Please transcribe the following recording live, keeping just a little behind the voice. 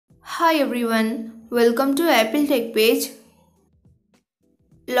Hi everyone, welcome to Apple Tech page.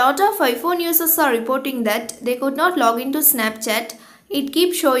 Lot of iPhone users are reporting that they could not log into Snapchat. It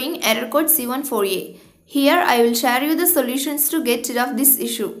keeps showing error code c14a. Here I will share you the solutions to get rid of this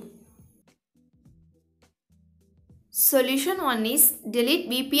issue. Solution 1 is delete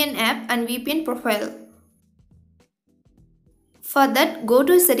VPN app and VPN profile. For that, go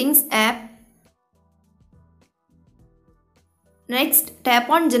to Settings app. Next, tap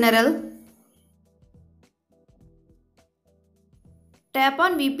on General. Tap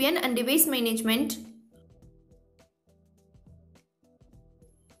on VPN and Device Management.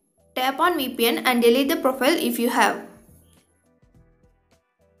 Tap on VPN and delete the profile if you have.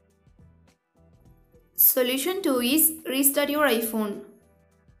 Solution 2 is restart your iPhone.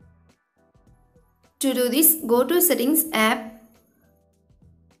 To do this, go to Settings app.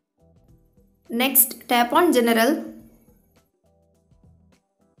 Next, tap on General.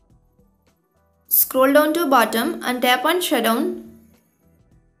 Scroll down to bottom and tap on Shutdown.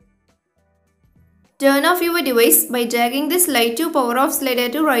 Turn off your device by dragging the slide to power off slider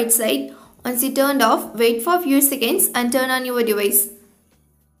to right side. Once it turned off, wait for few seconds and turn on your device.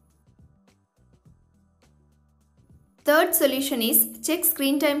 Third solution is check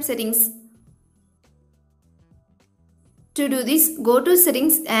screen time settings. To do this, go to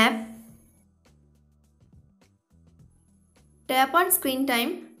Settings app. Tap on Screen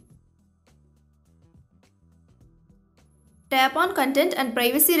Time. Tap on Content and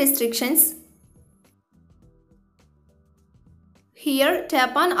Privacy Restrictions. Here,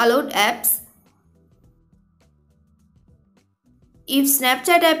 tap on Allowed Apps. If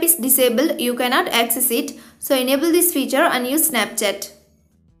Snapchat app is disabled, you cannot access it, so enable this feature and use Snapchat.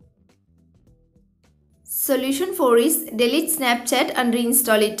 Solution 4 is delete Snapchat and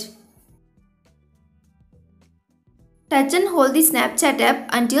reinstall it. Touch and hold the Snapchat app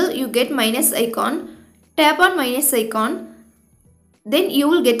until you get minus icon. Tap on minus icon. Then you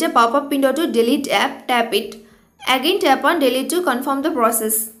will get a pop-up window to delete app. Tap it. Again tap on delete to confirm the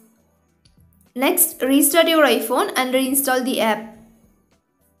process. Next, restart your iPhone and reinstall the app.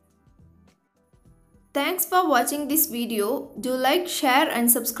 Thanks for watching this video. Do like, share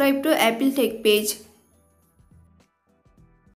and subscribe to Apple Tech page.